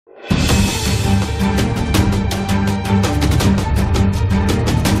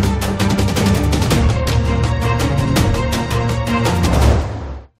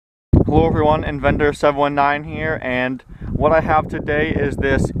everyone, Inventor 719 here, and what I have today is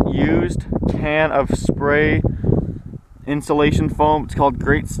this used can of spray insulation foam. It's called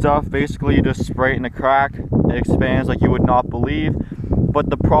Great Stuff. Basically you just spray it in a crack, it expands like you would not believe.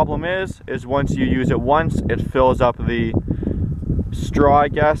 But the problem is once you use it once, it fills up the straw, I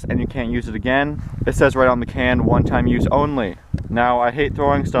guess, and you can't use it again. It says right on the can, one time use only. Now I hate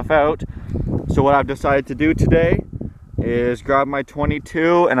throwing stuff out, so what I've decided to do today is grab my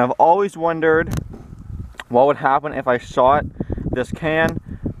 22, and I've always wondered what would happen if I shot this can.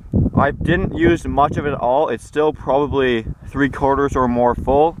 I didn't use much of it at all. It's still probably 3/4 or more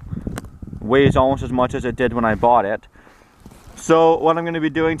full. Weighs almost as much as it did when I bought it. So what I'm going to be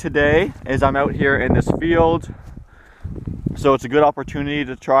doing today is I'm out here in this field, so it's a good opportunity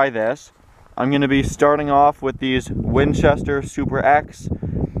to try this. I'm going to be starting off with these Winchester Super X.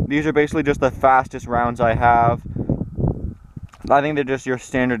 These are basically just the fastest rounds I have. I think they're just your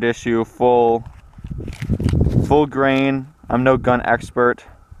standard issue, full grain. I'm no gun expert,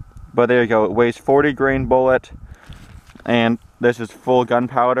 but there you go. It weighs 40 grain bullet, and this is full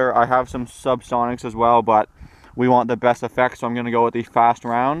gunpowder. I have some subsonics as well, but we want the best effect, so I'm going to go with the fast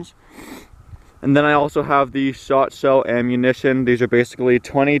rounds. And then I also have the shot shell ammunition. These are basically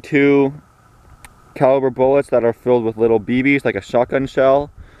 22 caliber bullets that are filled with little BBs, like a shotgun shell,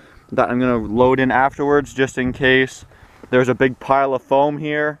 that I'm going to load in afterwards, just in case there's a big pile of foam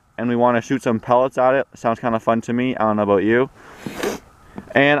here and we want to shoot some pellets at it. Sounds kind of fun to me. I don't know about you.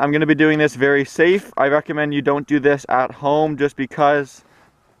 And I'm going to be doing this very safe. I recommend you don't do this at home, just because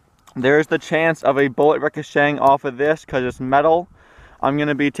there's the chance of a bullet ricocheting off of this because it's metal. I'm going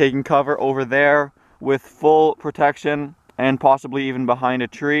to be taking cover over there with full protection and possibly even behind a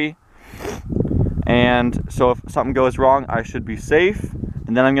tree. And so if something goes wrong, I should be safe.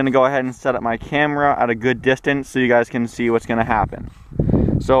 And then I'm going to go ahead and set up my camera at a good distance so you guys can see what's going to happen.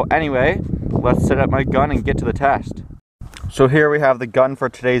 So anyway, let's set up my gun and get to the test. So here we have the gun for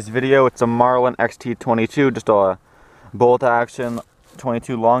today's video. It's a Marlin XT22, just a bolt action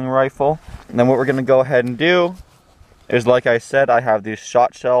 22 long rifle. And then what we're going to go ahead and do is, like I said, I have these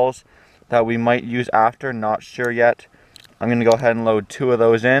shot shells that we might use after, not sure yet. I'm going to go ahead and load 2 of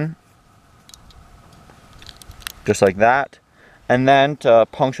those in, just like that. And then to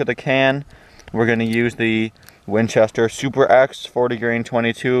puncture the can, we're going to use the Winchester Super X 40 grain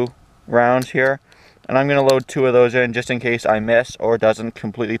 22 rounds here. And I'm going to load 2 of those in just in case I miss or it doesn't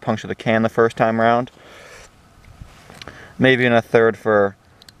completely puncture the can the first time around. Maybe in a third for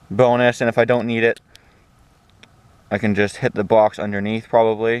bonus, and if I don't need it, I can just hit the box underneath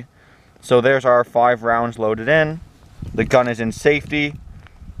probably. So there's our 5 rounds loaded in. The gun is in safety.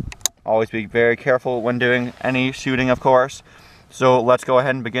 Always be very careful when doing any shooting, of course. So let's go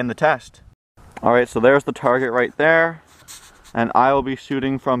ahead and begin the test. Alright, so there's the target right there. And I will be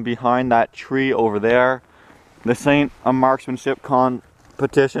shooting from behind that tree over there. This ain't a marksmanship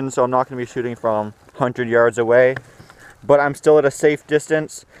competition, so I'm not going to be shooting from 100 yards away. But I'm still at a safe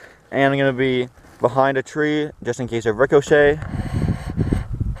distance, and I'm going to be behind a tree just in case of ricochet.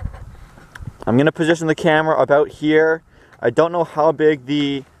 I'm going to position the camera about here. I don't know how big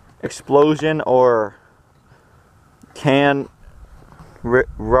the explosion or can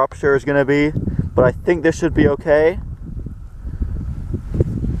rupture is going to be, but I think this should be okay.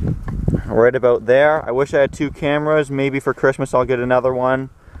 Right about there. I wish I had 2 cameras. Maybe for Christmas I'll get another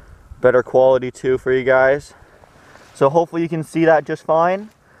one. Better quality too for you guys. So hopefully you can see that just fine.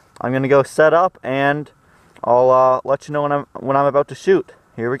 I'm going to go set up and I'll let you know when I'm about to shoot.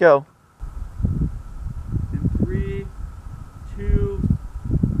 Here we go. In 3, 2,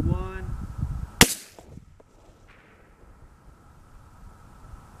 1.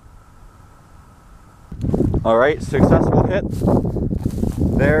 Alright, successful hit.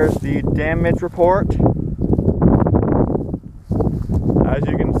 There's the damage report. As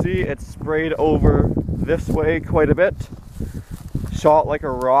you can see, it's sprayed over this way quite a bit. Shot like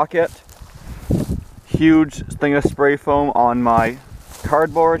a rocket. Huge thing of spray foam on my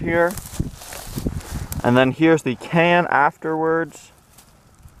cardboard here. And then here's the can afterwards.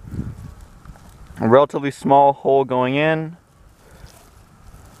 A relatively small hole going in.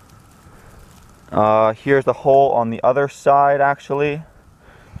 Here's the hole on the other side actually.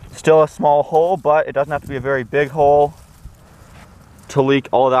 Still a small hole, but it doesn't have to be a very big hole to leak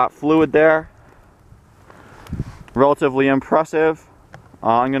all of that fluid there. Relatively impressive.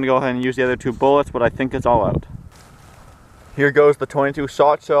 I'm going to go ahead and use the other 2 bullets, but I think it's all out. Here goes the 22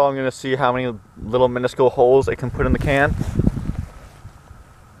 shot shell. I'm going to see how many little minuscule holes it can put in the can.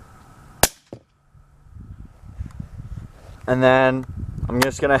 And then I'm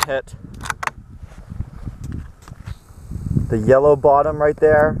just going to hit the yellow bottom right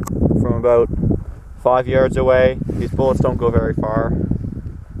there from about 5 yards away. These bullets don't go very far.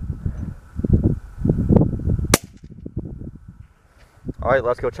 Alright,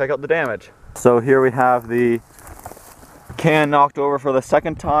 let's go check out the damage. So here we have the can knocked over for the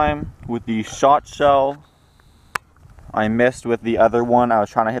second time with the shot shell. I missed with the other one. I was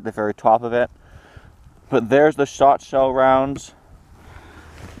trying to hit the very top of it. But there's the shot shell rounds.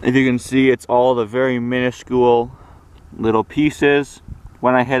 If you can see, it's all the very minuscule little pieces.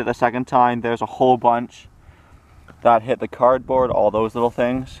 When I hit it the second time, there's a whole bunch that hit the cardboard, all those little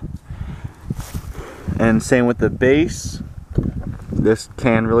things. And same with the base. This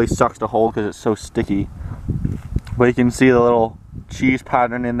can really sucks to hold because it's so sticky. But you can see the little cheese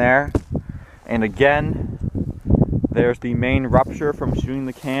pattern in there. And again, there's the main rupture from shooting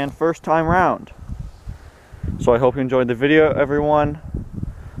the can first time round. So I hope you enjoyed the video, everyone.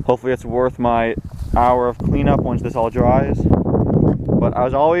 Hopefully it's worth my hour of cleanup once this all dries. But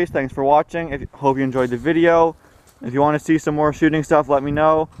as always, thanks for watching. Hope you enjoyed the video. If you want to see some more shooting stuff, let me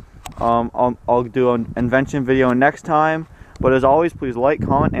know. I'll do an invention video next time. But as always, please like,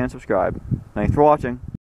 comment, and subscribe. Thanks for watching.